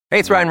Hey,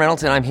 it's Ryan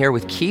Reynolds, and I'm here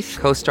with Keith,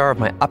 co-star of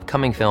my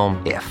upcoming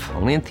film, If,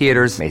 only in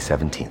theaters May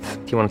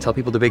 17th. Do you want to tell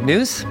people the big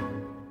news?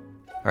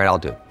 All right, I'll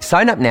do it.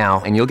 Sign up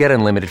now and you'll get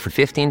unlimited for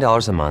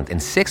 $15 a month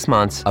and 6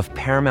 months of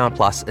Paramount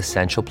Plus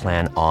Essential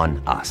Plan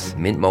on us.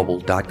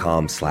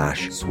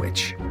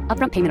 MintMobile.com/switch.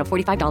 Upfront payment of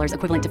 $45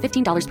 equivalent to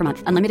 $15 per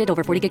month. Unlimited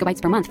over 40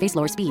 gigabytes per month. Face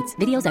lower speeds.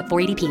 Videos at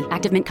 480p.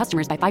 Active Mint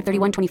customers by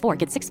 531.24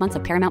 get 6 months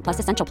of Paramount Plus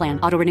Essential Plan.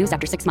 Auto renews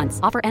after 6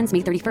 months. Offer ends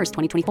May 31st,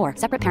 2024.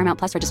 Separate Paramount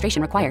Plus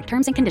registration required.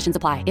 Terms and conditions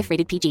apply if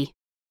rated PG.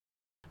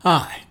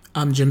 Hi,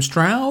 I'm Jim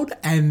Stroud,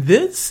 and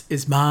this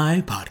is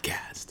my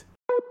podcast.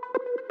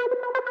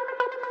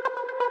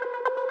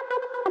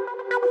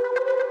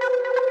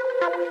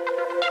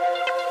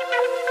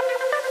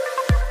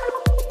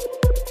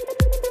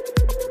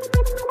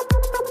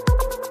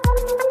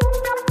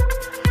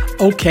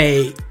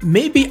 Okay,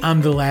 maybe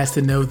I'm the last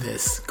to know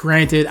this.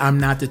 Granted, I'm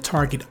not the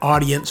target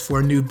audience for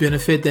a new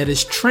benefit that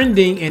is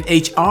trending in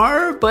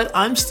HR, but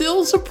I'm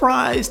still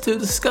surprised to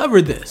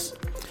discover this.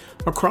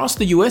 Across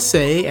the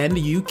USA and the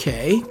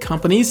UK,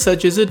 companies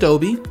such as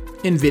Adobe,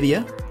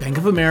 Nvidia, Bank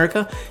of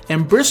America,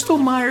 and Bristol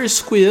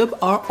Myers Squibb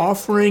are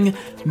offering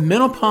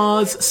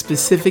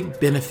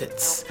menopause-specific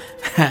benefits.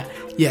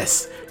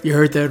 Yes, you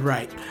heard that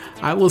right.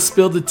 I will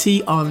spill the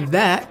tea on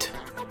that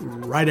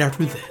right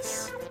after this.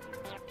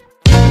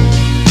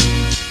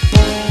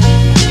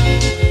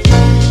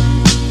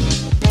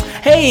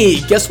 Hey,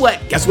 guess what?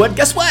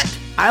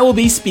 I will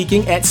be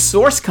speaking at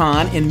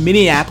SourceCon in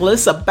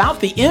Minneapolis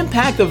about the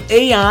impact of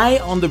AI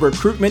on the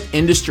recruitment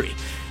industry.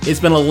 It's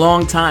been a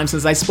long time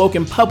since I spoke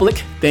in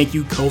public, thank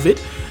you COVID,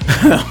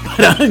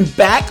 but I'm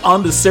back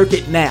on the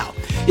circuit now.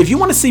 If you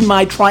want to see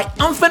my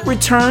triumphant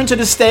return to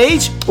the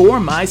stage or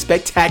my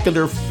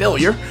spectacular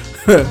failure,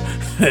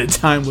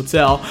 time will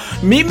tell,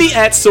 meet me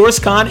at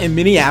SourceCon in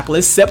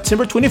Minneapolis,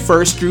 September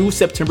 21st through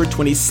September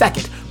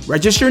 22nd.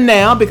 Register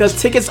now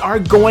because tickets are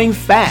going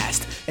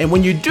fast. And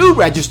when you do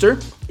register,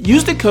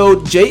 use the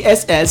code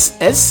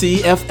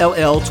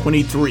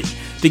JSSSCFLL23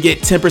 to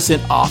get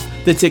 10% off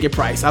the ticket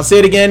price. I'll say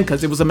it again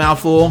because it was a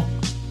mouthful.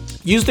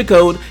 Use the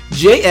code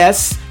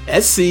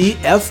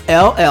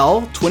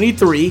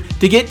JSSCFLL23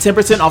 to get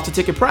 10% off the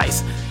ticket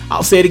price.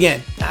 I'll say it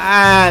again.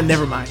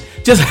 Never mind.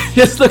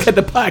 Just look at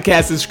the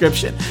podcast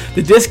description.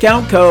 The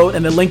discount code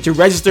and the link to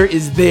register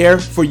is there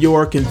for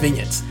your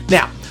convenience.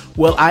 Now,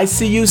 will I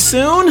see you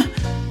soon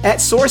at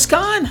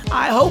SourceCon?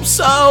 I hope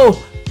so.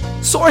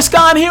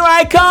 SourceCon, here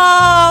I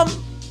come!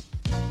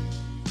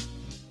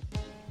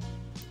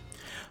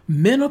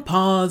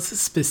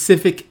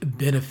 Menopause-specific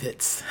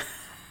benefits.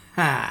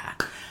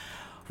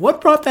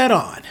 What brought that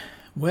on?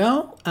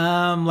 Well,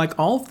 like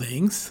all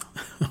things,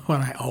 well,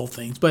 not all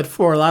things, but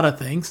for a lot of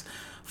things,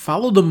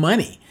 follow the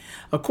money.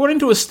 According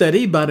to a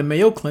study by the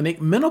Mayo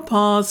Clinic,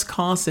 menopause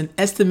costs an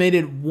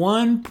estimated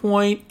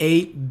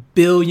 $1.8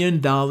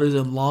 billion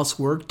in lost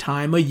work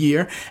time a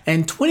year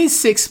and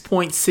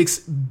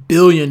 $26.6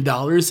 billion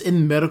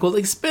in medical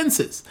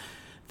expenses.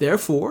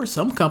 Therefore,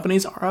 some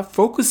companies are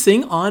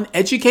focusing on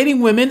educating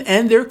women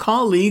and their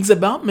colleagues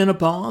about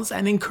menopause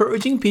and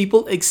encouraging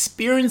people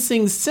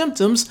experiencing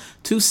symptoms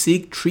to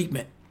seek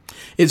treatment.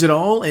 Is it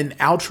all an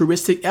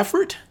altruistic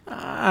effort?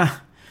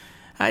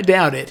 I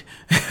doubt it.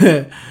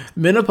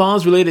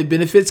 Menopause-related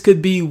benefits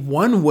could be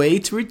one way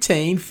to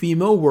retain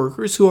female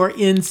workers who are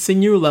in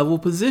senior-level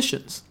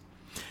positions.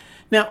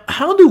 Now,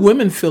 how do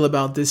women feel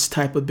about this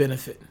type of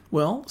benefit?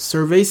 Well,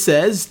 survey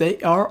says they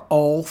are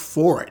all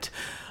for it.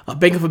 A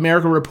Bank of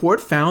America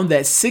report found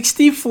that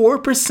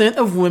 64%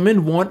 of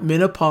women want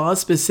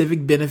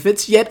menopause-specific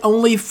benefits, yet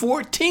only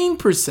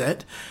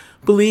 14%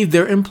 believe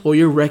their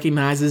employer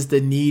recognizes the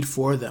need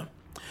for them.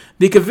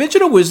 The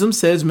conventional wisdom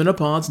says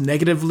menopause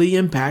negatively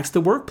impacts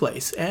the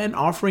workplace, and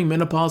offering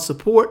menopause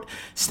support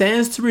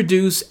stands to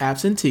reduce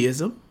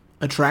absenteeism,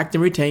 attract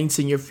and retain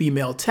senior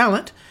female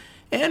talent,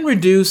 and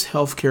reduce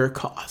healthcare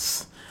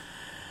costs.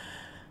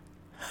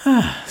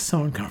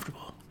 So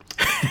uncomfortable.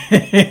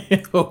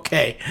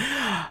 Okay.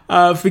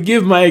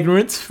 Forgive my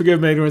ignorance.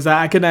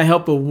 I cannot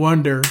help but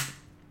wonder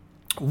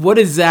what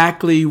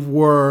exactly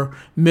were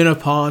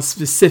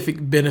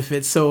menopause-specific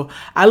benefits. So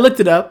I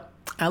looked it up.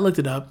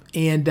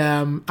 And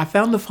I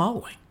found the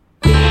following.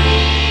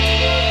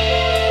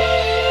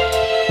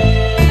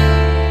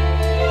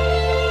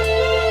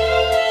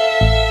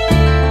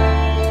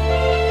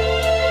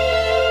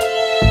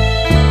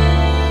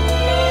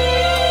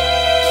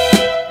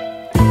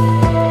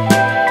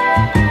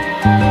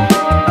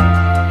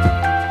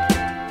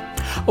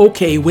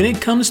 Okay, when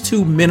it comes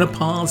to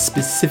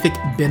menopause-specific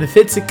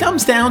benefits, it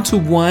comes down to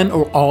one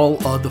or all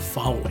of the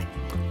following.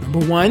 Number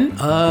one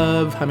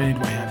of, how many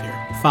do I have here?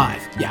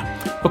 5, yeah.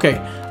 Okay,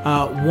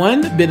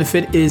 one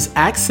benefit is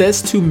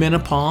access to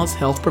menopause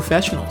health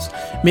professionals.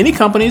 Many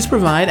companies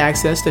provide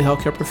access to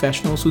healthcare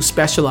professionals who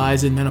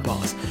specialize in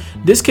menopause.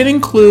 This can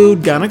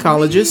include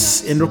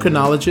gynecologists,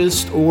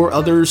 endocrinologists, or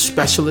other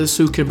specialists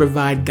who can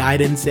provide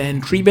guidance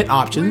and treatment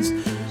options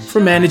for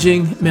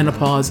managing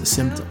menopause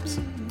symptoms.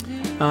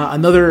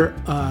 Another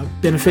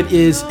benefit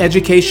is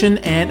education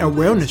and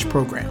awareness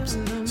programs.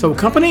 So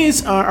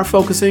companies are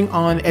focusing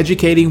on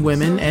educating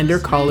women and their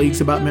colleagues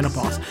about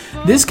menopause.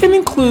 This can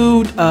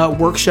include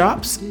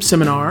workshops,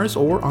 seminars,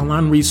 or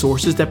online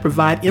resources that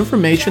provide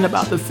information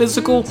about the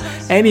physical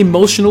and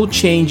emotional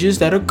changes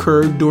that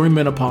occur during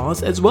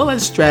menopause, as well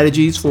as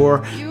strategies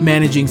for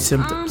managing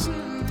symptoms.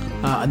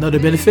 Another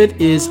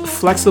benefit is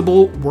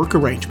flexible work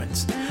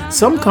arrangements.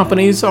 Some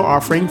companies are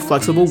offering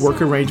flexible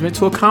work arrangements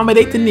to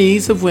accommodate the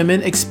needs of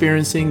women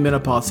experiencing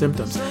menopause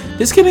symptoms.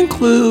 This can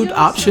include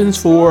options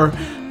for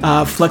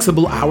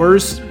flexible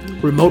hours,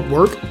 remote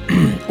work,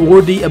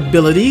 or the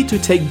ability to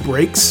take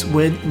breaks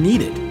when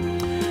needed.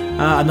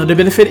 Another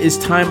benefit is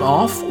time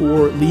off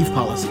or leave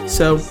policy.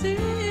 So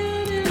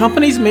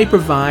companies may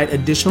provide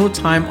additional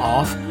time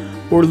off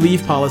or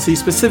leave policy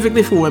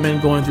specifically for women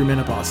going through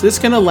menopause. This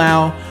can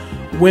allow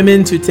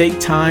women to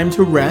take time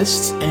to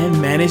rest and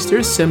manage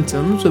their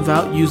symptoms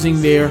without using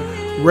their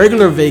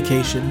regular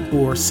vacation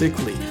or sick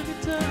leave.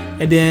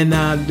 And then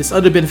this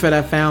other benefit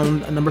I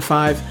found, number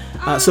 5,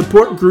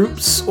 support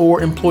groups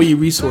or employee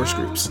resource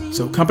groups.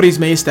 So companies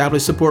may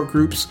establish support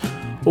groups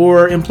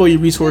or employee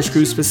resource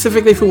groups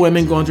specifically for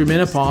women going through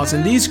menopause.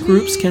 And these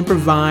groups can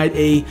provide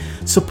a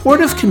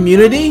supportive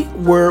community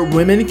where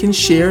women can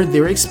share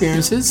their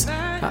experiences,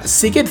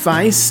 seek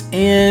advice,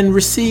 and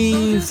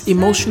receive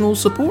emotional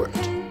support.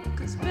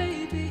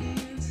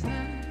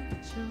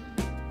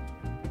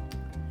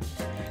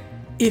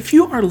 If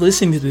you are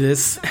listening to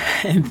this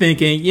and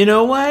thinking, you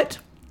know what,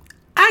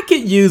 I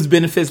could use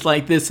benefits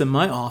like this in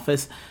my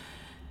office,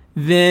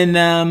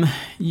 then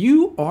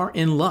you are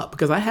in luck,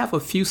 because I have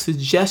a few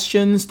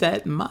suggestions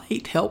that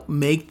might help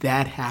make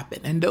that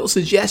happen. And those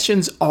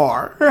suggestions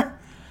are,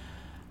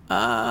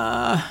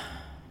 I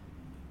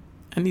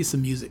need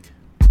some music.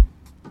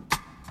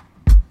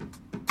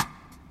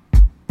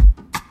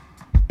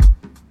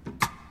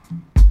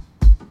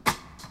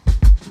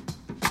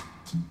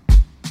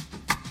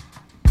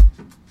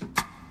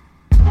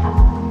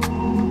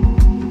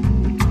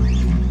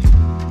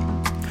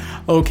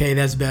 Okay,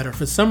 that's better.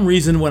 For some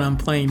reason, when I'm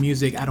playing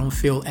music, I don't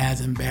feel as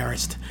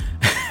embarrassed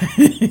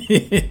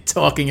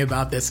talking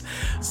about this.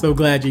 So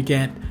glad you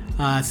can't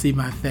see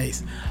my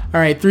face.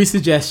 All right, 3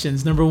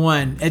 suggestions. Number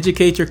 1,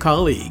 educate your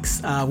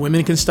colleagues.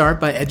 Women can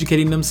start by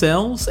educating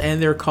themselves and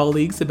their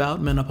colleagues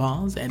about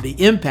menopause and the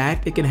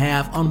impact it can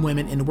have on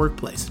women in the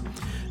workplace.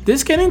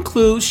 This can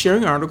include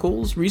sharing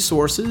articles,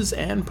 resources,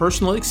 and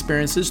personal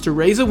experiences to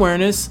raise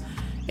awareness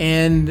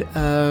and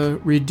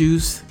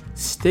reduce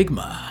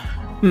stigma.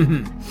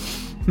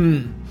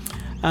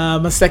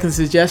 My second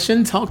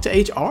suggestion, talk to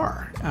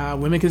HR.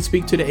 Women can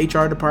speak to the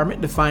HR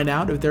department to find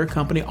out if their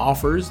company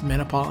offers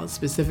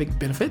menopause-specific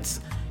benefits.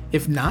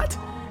 If not,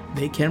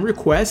 they can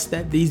request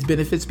that these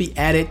benefits be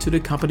added to the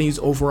company's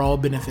overall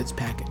benefits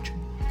package.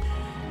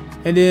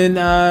 And then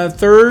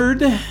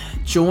third,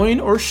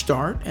 join or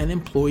start an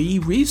employee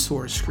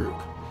resource group.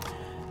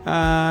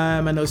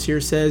 My notes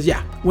here says,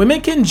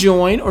 women can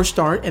join or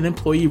start an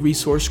employee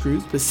resource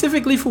group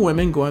specifically for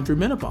women going through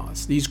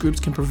menopause. These groups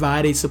can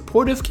provide a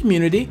supportive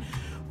community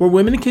where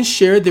women can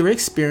share their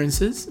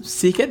experiences,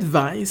 seek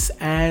advice,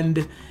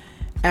 and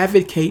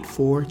advocate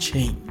for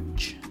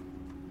change.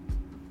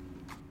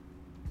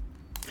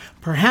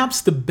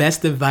 Perhaps the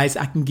best advice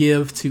I can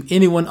give to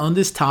anyone on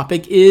this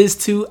topic is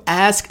to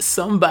ask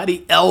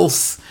somebody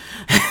else,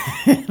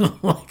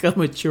 like a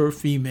mature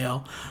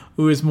female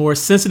who is more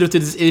sensitive to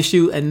this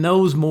issue and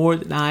knows more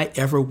than I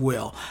ever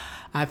will.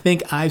 I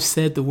think I've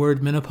said the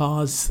word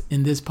menopause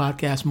in this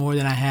podcast more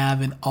than I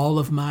have in all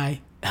of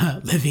my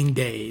living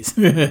days.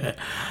 All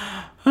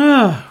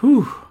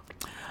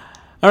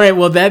right,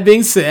 well, that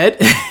being said,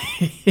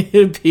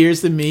 it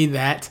appears to me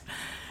that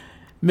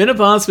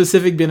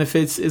menopause-specific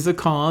benefits is a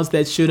cause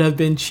that should have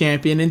been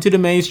championed into the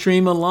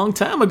mainstream a long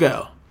time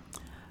ago.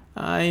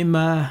 I'm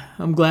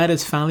glad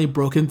it's finally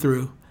broken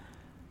through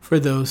for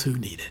those who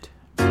need it.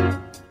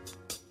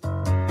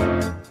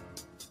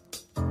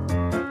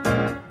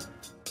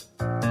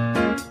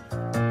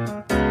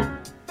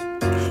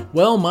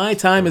 Well, my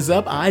time is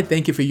up. I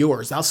thank you for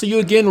yours. I'll see you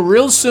again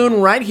real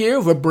soon right here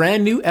with a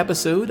brand new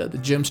episode of the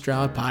Jim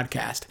Stroud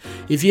Podcast.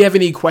 If you have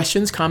any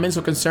questions, comments,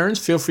 or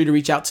concerns, feel free to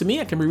reach out to me.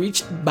 I can be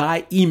reached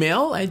by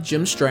email at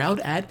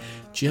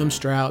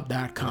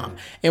jimstroud@jimstroud.com.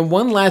 And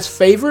one last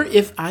favor,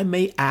 if I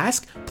may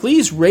ask,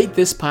 please rate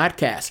this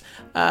podcast.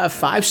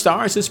 5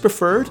 stars is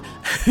preferred,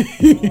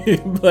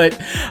 but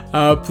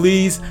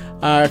please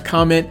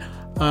comment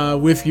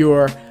with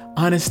your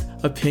honest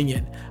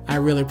opinion. I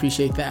really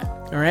appreciate that.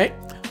 All right?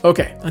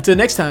 Okay, until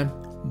next time,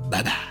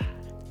 bye-bye.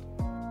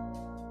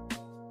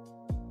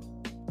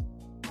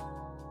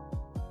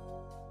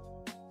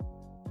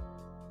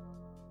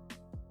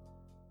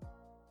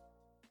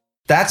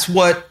 That's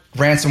what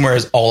ransomware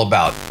is all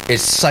about.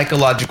 It's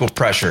psychological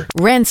pressure.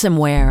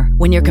 Ransomware,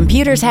 when your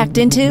computer's hacked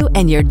into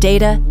and your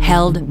data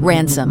held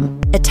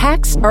ransom.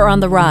 Attacks are on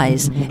the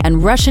rise,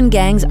 and Russian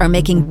gangs are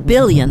making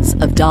billions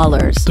of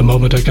dollars. The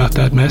moment I got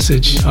that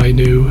message, I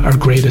knew our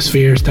greatest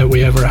fears that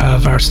we ever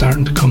have are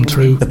starting to come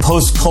true. The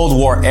post-Cold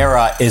War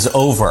era is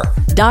over.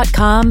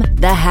 .com,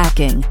 The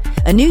Hacking.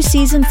 A new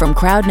season from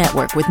Crowd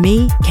Network with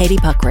me, Katie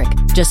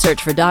Puckrick. Just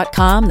search for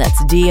 .com,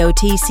 that's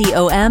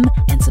DOTCOM,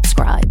 and